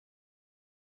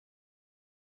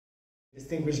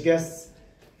Distinguished guests,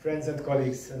 friends and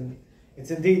colleagues, and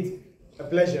it's indeed a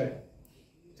pleasure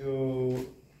to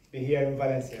be here in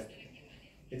Valencia.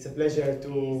 It's a pleasure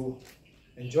to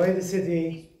enjoy the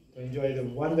city, to enjoy the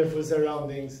wonderful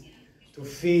surroundings, to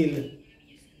feel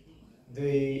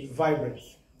the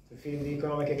vibrance, to feel the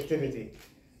economic activity,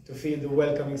 to feel the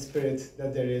welcoming spirit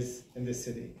that there is in this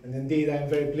city. And indeed, I'm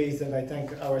very pleased, and I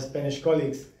thank our Spanish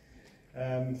colleagues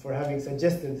for having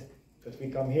suggested that we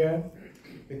come here,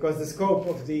 because the scope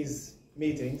of these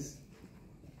meetings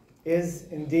is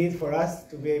indeed for us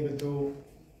to be able to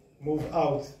move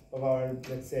out of our,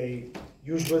 let's say,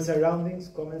 usual surroundings,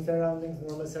 common surroundings,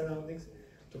 normal surroundings,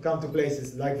 to come to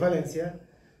places like Valencia,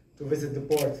 to visit the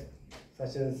port,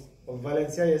 such as of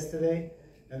Valencia yesterday,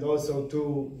 and also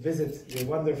to visit the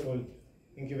wonderful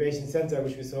incubation center,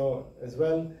 which we saw as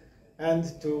well,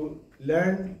 and to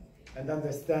learn and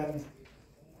understand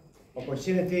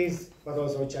opportunities, but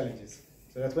also challenges.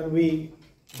 So that when we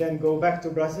then go back to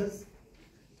Brussels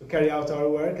to carry out our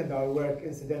work, and our work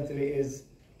incidentally is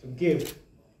to give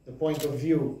the point of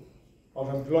view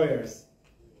of employers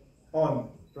on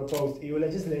proposed EU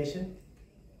legislation,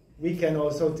 we can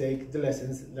also take the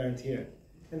lessons learned here.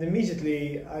 And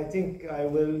immediately, I think I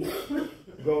will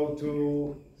go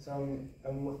to some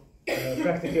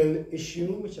practical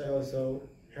issue, which I also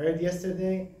heard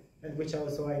yesterday, and which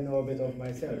also I know a bit of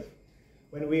myself.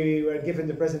 When we were given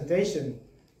the presentation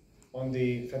on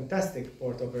the fantastic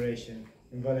port operation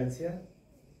in Valencia,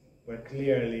 where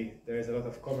clearly there is a lot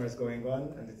of commerce going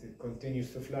on and it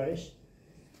continues to flourish,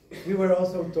 we were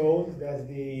also told that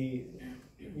the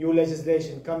new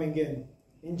legislation coming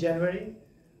in January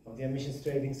of the emissions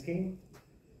trading scheme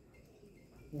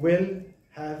will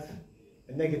have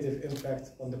a negative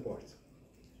impact on the port.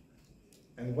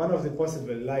 And one of the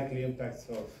possible likely impacts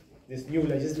of this new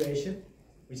legislation,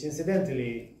 which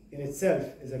incidentally in itself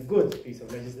is a good piece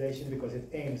of legislation because it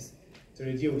aims to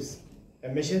reduce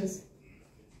emissions,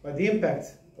 but the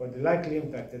impact, or the likely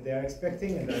impact that they are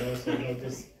expecting, and I also know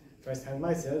this firsthand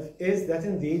myself, is that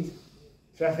indeed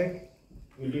traffic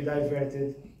will be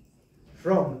diverted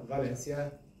from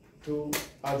Valencia to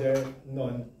other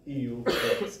non-EU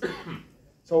ports.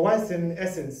 So whilst in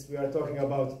essence we are talking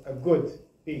about a good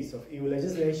piece of EU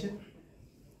legislation,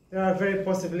 there are very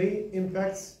possibly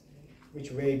impacts which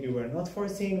maybe were not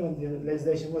foreseen when the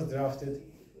legislation was drafted,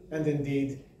 and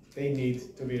indeed they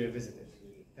need to be revisited.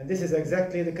 And this is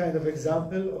exactly the kind of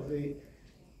example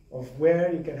of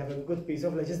where you can have a good piece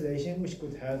of legislation which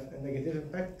could have a negative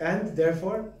impact, and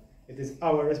therefore it is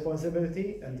our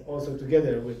responsibility, and also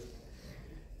together with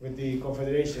the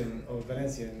Confederation of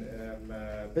Valencian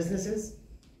businesses,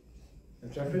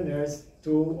 entrepreneurs,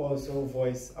 to also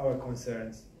voice our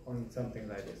concerns on something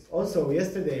like this. Also,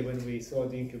 yesterday when we saw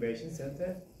the incubation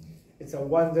center, it's a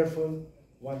wonderful,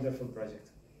 wonderful project.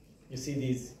 You see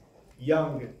these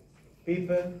young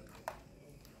people,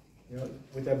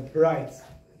 with a bright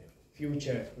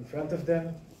future in front of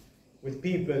them, with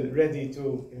people ready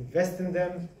to invest in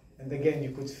them, and again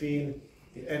you could feel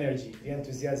the energy, the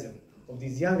enthusiasm of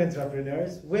these young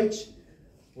entrepreneurs, which,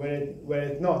 were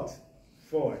it not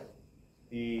for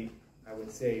the, I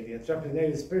would say, the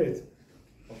entrepreneurial spirit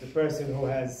of the person who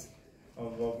has,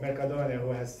 of Mercadona, who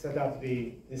has set up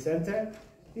the center,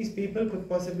 these people could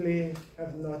possibly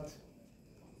have not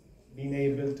been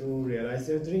able to realize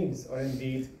their dreams, or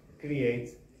indeed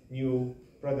create new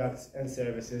products and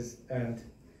services and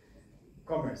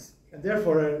commerce. And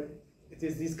therefore, it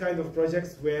is these kind of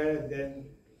projects where then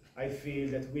I feel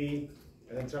that we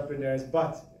as entrepreneurs,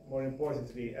 but more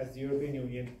importantly as the European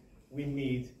Union, we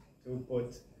need to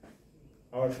put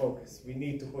our focus, we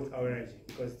need to put our energy,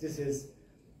 because this is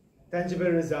tangible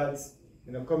results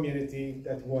in a community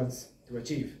that wants to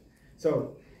achieve.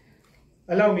 So,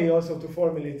 allow me also to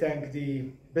formally thank the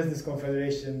Business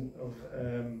Confederation of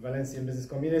Valencian Business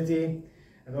Community,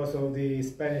 and also the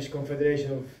Spanish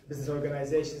Confederation of Business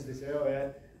Organizations, the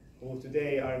COE, who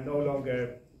today are no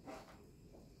longer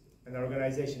an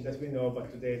organization that we know,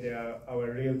 but today they are our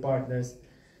real partners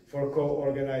for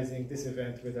co-organizing this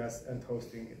event with us and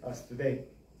hosting us today.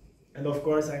 And of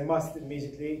course, I must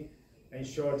immediately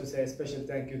ensure to say a special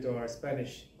thank you to our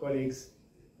Spanish colleagues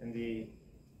in the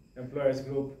employers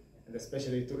group, and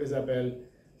especially to Isabel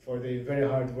for the very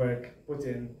hard work put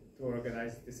in to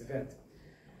organize this event.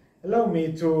 Allow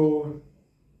me to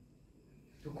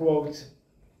quote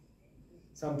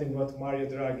something what Mario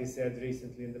Draghi said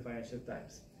recently in the Financial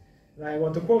Times. And I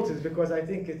want to quote it because I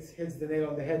think it hits the nail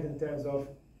on the head in terms of,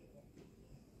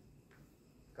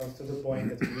 comes to the point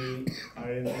that we are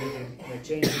living in a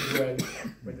changing world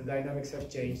where the dynamics have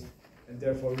changed, and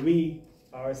therefore we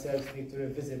ourselves need to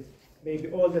revisit maybe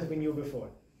all that we knew before.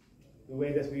 the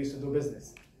way that we used to do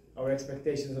business, our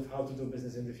expectations of how to do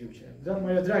business in the future.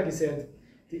 Mario Draghi said,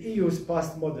 the EU's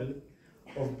past model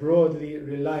of broadly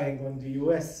relying on the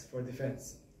US for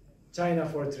defense, China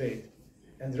for trade,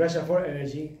 and Russia for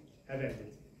energy have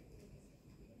ended.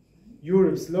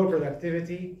 Europe's low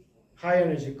productivity, high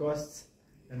energy costs,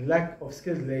 and lack of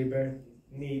skilled labor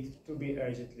need to be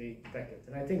urgently tackled.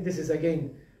 And I think this is,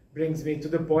 again, brings me to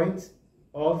the point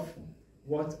of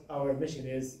what our mission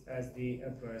is as the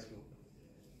Employers Group.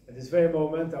 At this very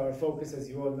moment, our focus, as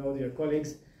you all know, dear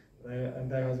colleagues,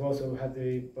 and I have also had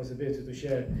the possibility to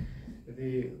share with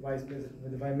the Vice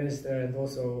Minister and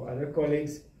also other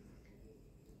colleagues,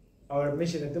 our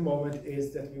mission at the moment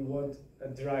is that we want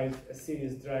a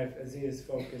serious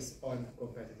focus on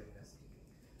competitiveness.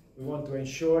 We want to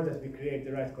ensure that we create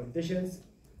the right conditions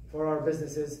for our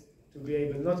businesses to be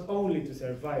able not only to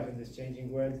survive in this changing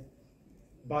world,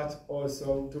 but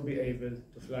also to be able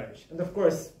to flourish. And of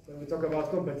course, when we talk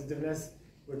about competitiveness,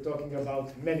 we're talking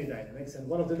about many dynamics, and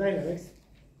one of the dynamics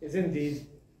is indeed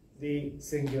the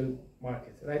single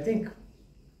market. And I think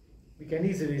we can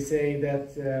easily say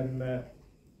that the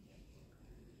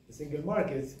single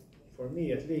market, for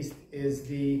me at least, is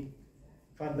the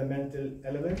fundamental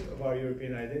element of our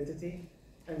European identity,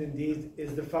 and indeed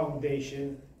is the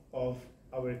foundation of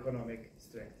our economic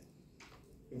strength.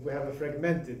 If we have a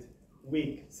fragmented,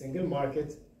 weak single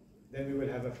market, then we will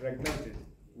have a fragmented,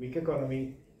 weak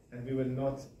economy, and we will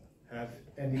not have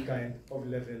any kind of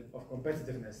level of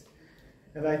competitiveness.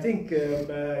 And I think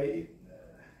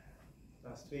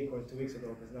last week or 2 weeks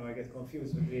ago, because now I get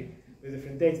confused with the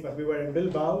different dates, but we were in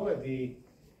Bilbao at the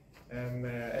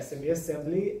SME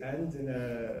Assembly, and in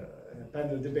a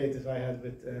panel debate that I had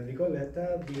with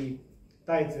Nicoletta, the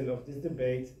title of this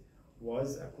debate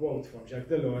was a quote from Jacques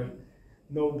Delors: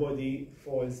 "Nobody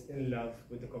falls in love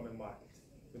with the common market,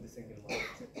 with the single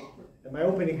market." And my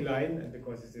opening line, and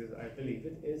because it is, I believe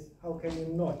it, is how can you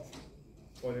not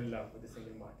fall in love with the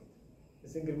single market? The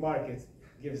single market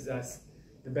gives us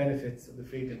the benefits of the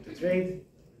freedom to trade.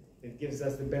 It gives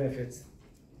us the benefits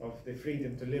of the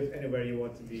freedom to live anywhere you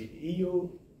want in the EU.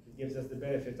 It gives us the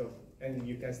benefit of, and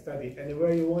you can study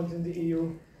anywhere you want in the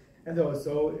EU. And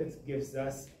also it gives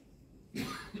us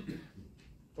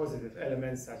positive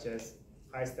elements such as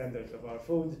high standards of our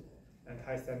food and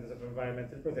high standards of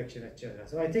environmental protection, etc.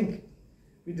 So I think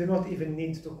we do not even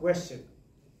need to question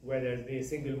whether the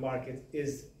single market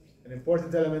is an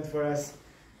important element for us,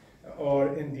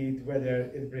 or indeed whether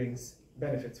it brings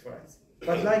benefits for us.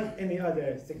 But like any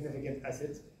other significant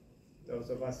asset, those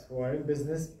of us who are in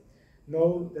business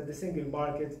know that the single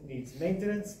market needs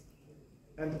maintenance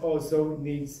and also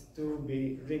needs to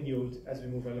be renewed as we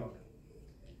move along.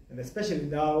 And especially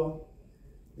now,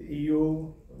 the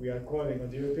EU, we are calling on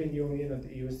the European Union, on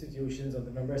the EU institutions, on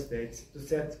the member states to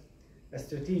set a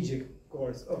strategic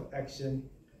course of action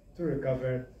to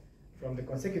recover from the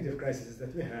consecutive crises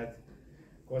that we had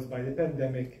caused by the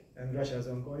pandemic and Russia's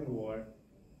ongoing war,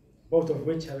 both of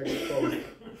which have exposed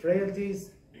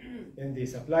frailties in the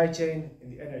supply chain, in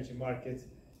the energy market,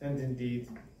 and indeed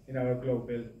in our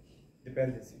global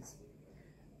dependencies.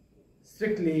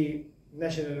 Strictly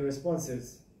national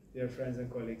responses, dear friends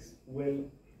and colleagues, will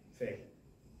fail.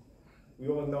 We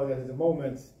all know that at the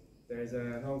moment there is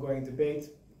an ongoing debate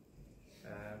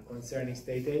concerning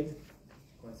state aid,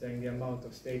 concerning the amount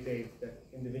of state aid that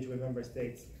individual member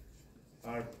states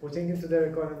are putting into their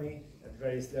economy at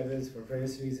various levels for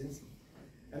various reasons.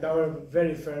 And our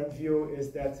very firm view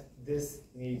is that this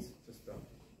needs to stop.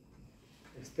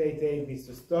 The state aid needs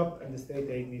to stop, and the state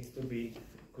aid needs to be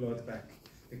clawed back.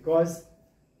 Because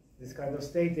this kind of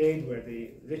state aid, where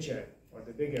the richer or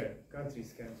the bigger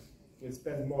countries will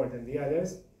spend more than the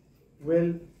others,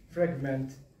 will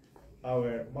fragment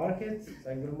our market,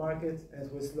 single market, and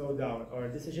it will slow down our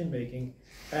decision making,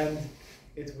 and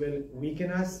it will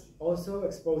weaken us, also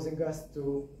exposing us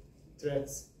to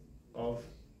threats of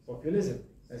populism,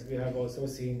 as we have also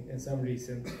seen in some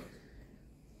recent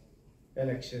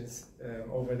elections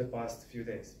over the past few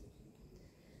days.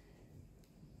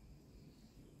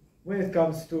 When it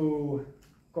comes to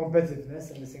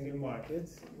competitiveness in the single market,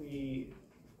 we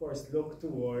of course look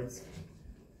towards,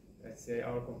 let's say,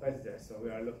 our competitors. So we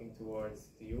are looking towards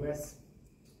the US,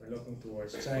 we're looking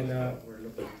towards China, we're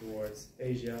looking towards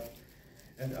Asia,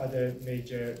 and other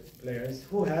major players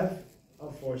who have,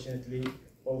 unfortunately,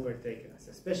 overtaken us,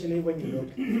 especially when you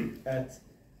look at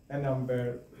a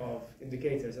number of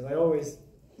indicators. And I always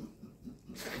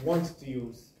want to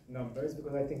use numbers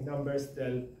because I think numbers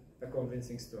tell a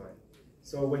convincing story.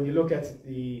 So when you look at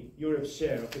the Europe's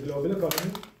share of the global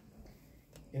economy,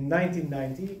 in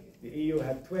 1990, the EU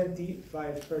had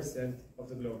 25% of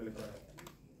the global economy.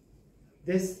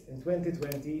 This in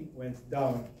 2020 went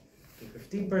down to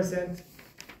 15%,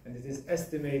 and it is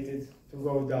estimated to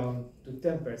go down to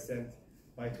 10%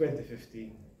 by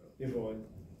 2050 if all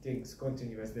things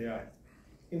continue as they are.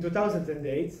 In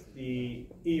 2008, the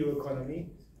EU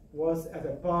economy was at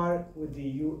a par with the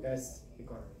US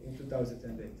economy in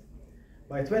 2008.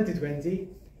 By 2020,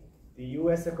 the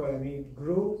US economy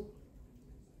grew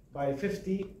by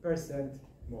 50%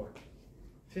 more.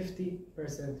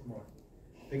 50% more.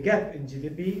 The gap in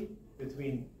GDP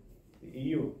between the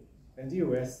EU and the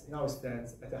US now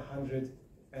stands at 105%.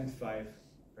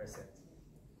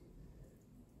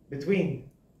 Between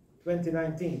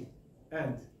 2019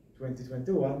 and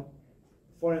 2021,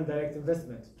 foreign direct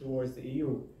investment towards the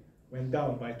EU went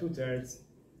down by 2/3.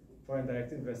 Foreign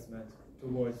direct investment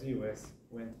towards the US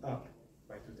went up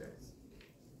by 2/3.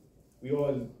 We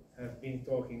all have been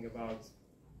talking about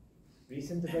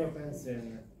recent developments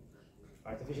in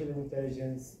artificial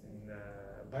intelligence, in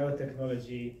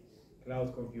biotechnology,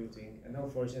 cloud computing, and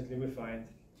unfortunately we find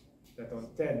that on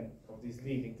 10 of these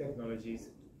leading technologies,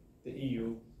 the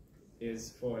EU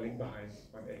is falling behind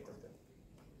on 8 of them.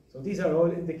 So these are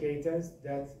all indicators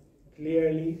that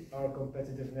clearly our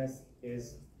competitiveness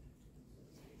is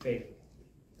failing.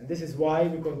 And this is why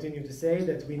we continue to say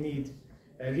that we need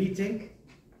a rethink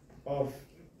of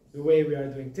the way we are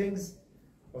doing things,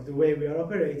 of the way we are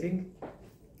operating,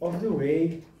 of the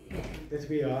way that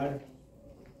we are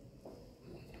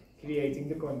creating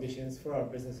the conditions for our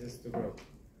businesses to grow.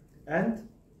 And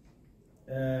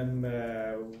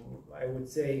I would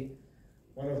say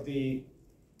one of the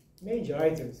major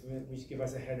items which give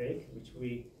us a headache, which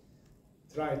we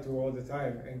try to all the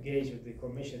time engage with the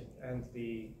Commission and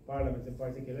the Parliament in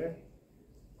particular,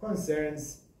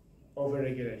 concerns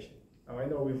over-regulation. Now I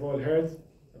know we've all heard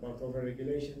about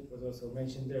over-regulation, it was also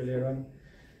mentioned earlier on.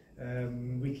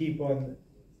 We keep on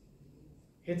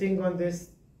hitting on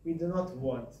this. We do not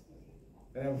want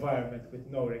an environment with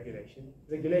no regulation.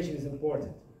 Regulation is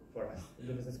important for us in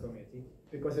the business community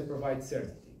because it provides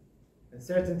certainty. And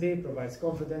certainty provides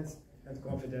confidence, and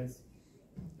confidence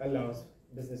allows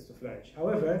business to flourish.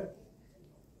 However,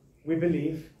 we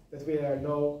believe that we are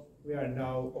now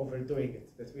overdoing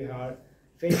it, that we are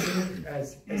facing,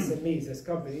 as SMEs, as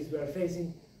companies, we are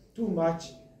facing too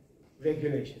much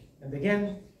regulation. And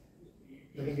again,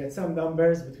 looking at some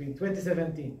numbers between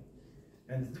 2017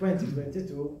 and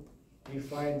 2022, we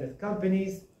find that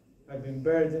companies have been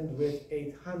burdened with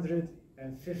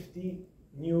 850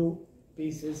 new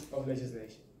pieces of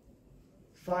legislation.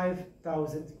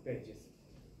 5,000 pages.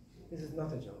 This is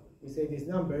not a joke. We say these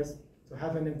numbers to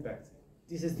have an impact.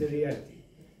 This is the reality.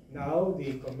 Now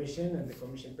the Commission and the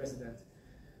Commission President,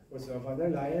 Ursula von der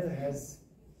Leyen, has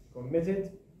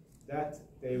committed that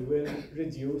they will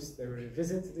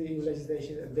revisit the EU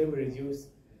legislation, and they will reduce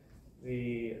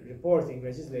the reporting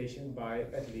legislation by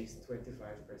at least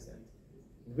 25%.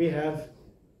 We have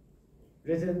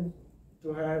written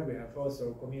to her, we have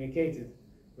also communicated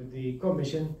with the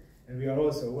Commission, and we are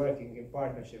also working in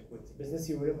partnership with Business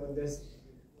Europe on this.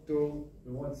 We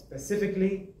want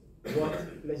specifically what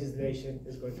legislation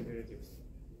is going to be reduced.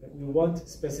 We want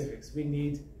specifics. We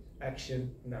need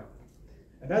action now.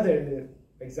 Another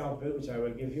example, which I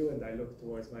will give you, and I look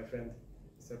towards my friend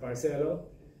Mr. Barcelo,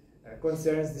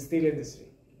 concerns the steel industry.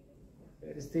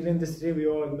 The steel industry, we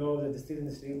all know that the steel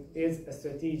industry is a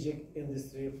strategic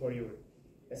industry for Europe,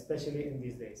 especially in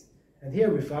these days. And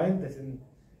here we find that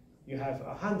you have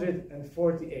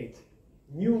 148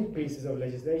 new pieces of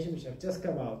legislation which have just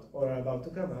come out or are about to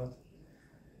come out,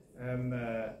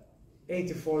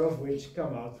 84 of which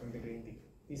come out from the Green Deal.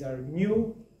 These are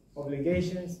new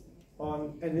obligations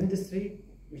on an industry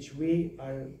which we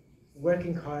are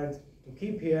working hard to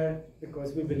keep here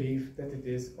because we believe that it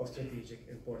is of strategic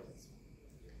importance.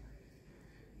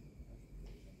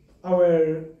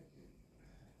 Our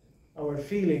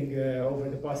feeling over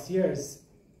the past years,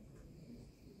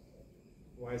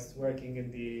 whilst working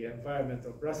in the environment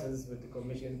of Brussels with the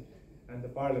Commission and the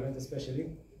Parliament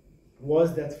especially,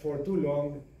 was that for too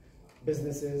long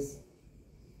businesses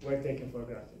were taken for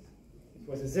granted. It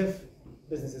was as if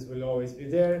businesses will always be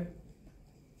there,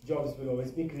 jobs will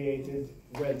always be created,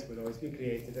 wealth will always be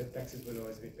created, and taxes will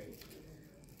always be paid.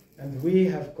 And we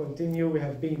have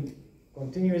been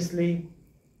continuously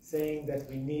saying that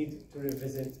we need to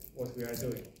revisit what we are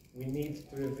doing. We need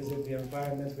to revisit the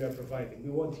environment we are providing. We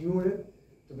want Europe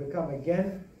to become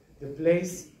again the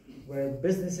place where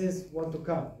businesses want to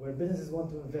come, where businesses want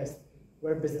to invest,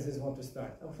 where businesses want to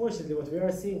start. Unfortunately, what we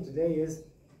are seeing today is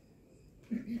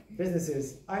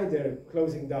businesses either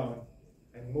closing down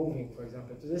and moving, for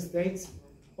example, to the States,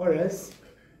 or else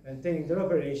maintaining their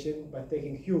operation but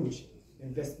taking huge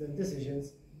investment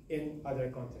decisions in other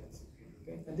contexts.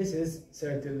 Okay? And this is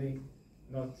certainly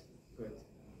not good.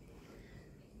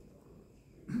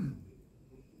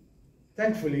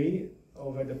 Thankfully,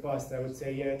 over the past, I would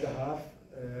say, year and a half,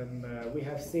 we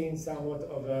have seen somewhat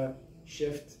of a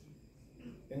shift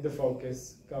in the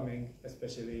focus coming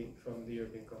especially from the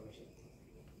European Commission.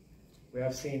 We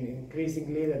have seen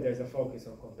increasingly that there's a focus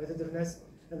on competitiveness,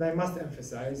 and I must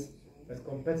emphasize that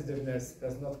competitiveness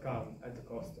does not come at the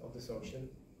cost of the social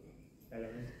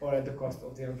element or at the cost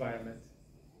of the environment.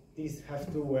 These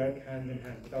have to work hand in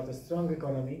hand. Without a strong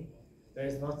economy, there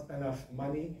is not enough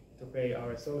money to pay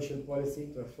our social policy,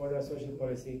 to afford our social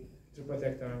policy, to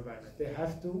protect our environment. They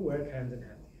have to work hand in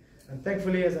hand. And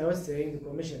thankfully, as I was saying, the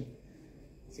Commission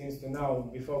seems to now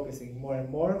be focusing more and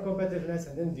more on competitiveness,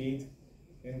 and indeed,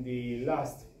 in the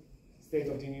last State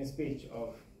of the Union speech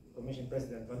of Commission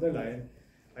President von der Leyen,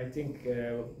 I think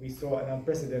we saw an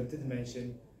unprecedented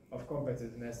mention of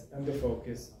competitiveness and the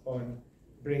focus on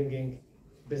bringing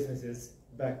businesses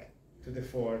back to the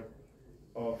fore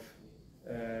of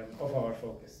our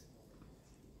focus.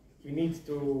 We need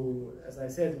to, as I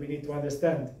said, we need to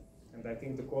understand, and I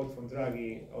think the quote from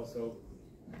Draghi also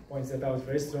points that out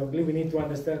very strongly, we need to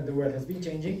understand the world has been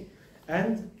changing,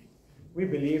 and we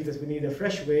believe that we need a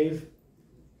fresh wave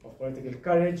of political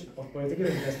courage, of political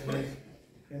investment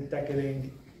in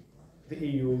tackling the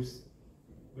EU's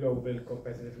global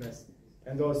competitiveness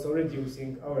and also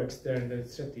reducing our external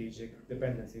strategic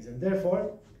dependencies. And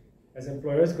therefore, as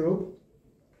Employers Group,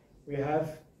 we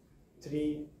have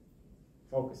three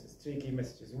focuses, three key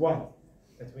messages. One,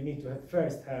 that we need to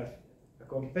first have a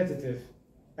competitive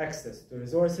access to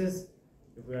resources,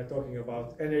 if we are talking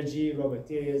about energy, raw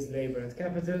materials, labor and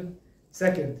capital.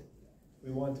 Second,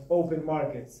 we want open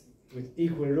markets with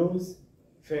equal rules,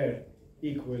 fair,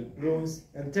 equal rules.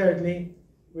 And thirdly,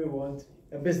 we want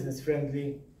a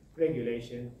business-friendly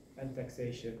regulation and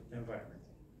taxation environment.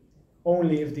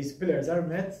 Only if these pillars are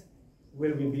met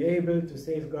will we be able to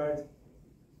safeguard,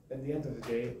 at the end of the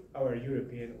day, our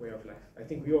European way of life. I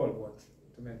think we all want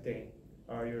to maintain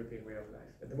our European way of life.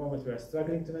 At the moment we are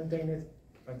struggling to maintain it,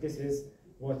 but this is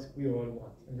what we all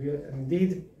want. And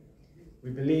indeed,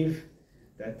 we believe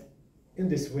that in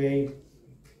this way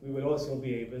we will also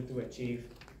be able to achieve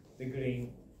the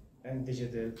green and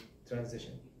digital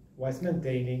transition, whilst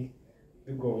maintaining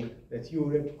the goal that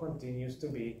Europe continues to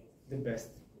be the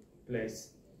best place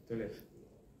to live.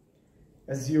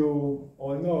 As you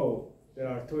all know, there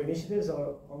are two initiatives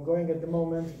ongoing at the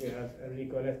moment. We have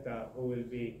Enrico Letta,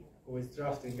 who is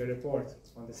drafting a report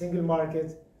on the single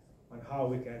market, on how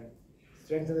we can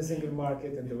strengthen the single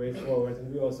market and the way forward.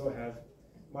 And we also have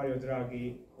Mario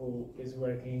Draghi, who is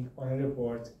working on a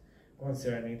report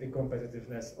concerning the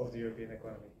competitiveness of the European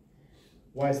economy.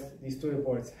 Whilst these two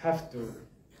reports have to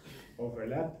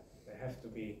overlap, they have to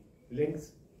be linked,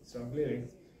 strongly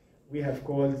linked, we have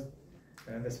called,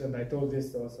 and that's when I told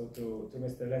this also to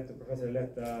Mr. Letta, Professor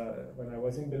Letta, when I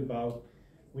was in Bilbao,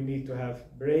 we need to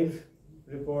have brave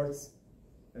reports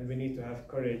and we need to have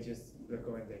courageous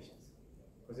recommendations.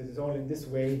 Because it is only in this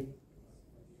way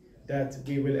that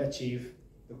we will achieve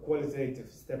the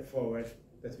qualitative step forward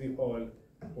that we all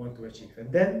want to achieve.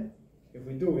 And then, if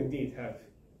we do indeed have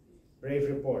brave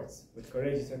reports with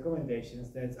courageous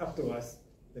recommendations, then it's up to us,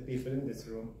 the people in this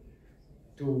room,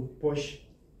 to push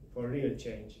for real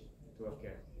change to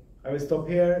occur. I will stop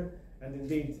here, and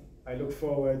indeed, I look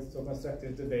forward to a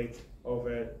constructive debate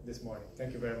over this morning.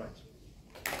 Thank you very much.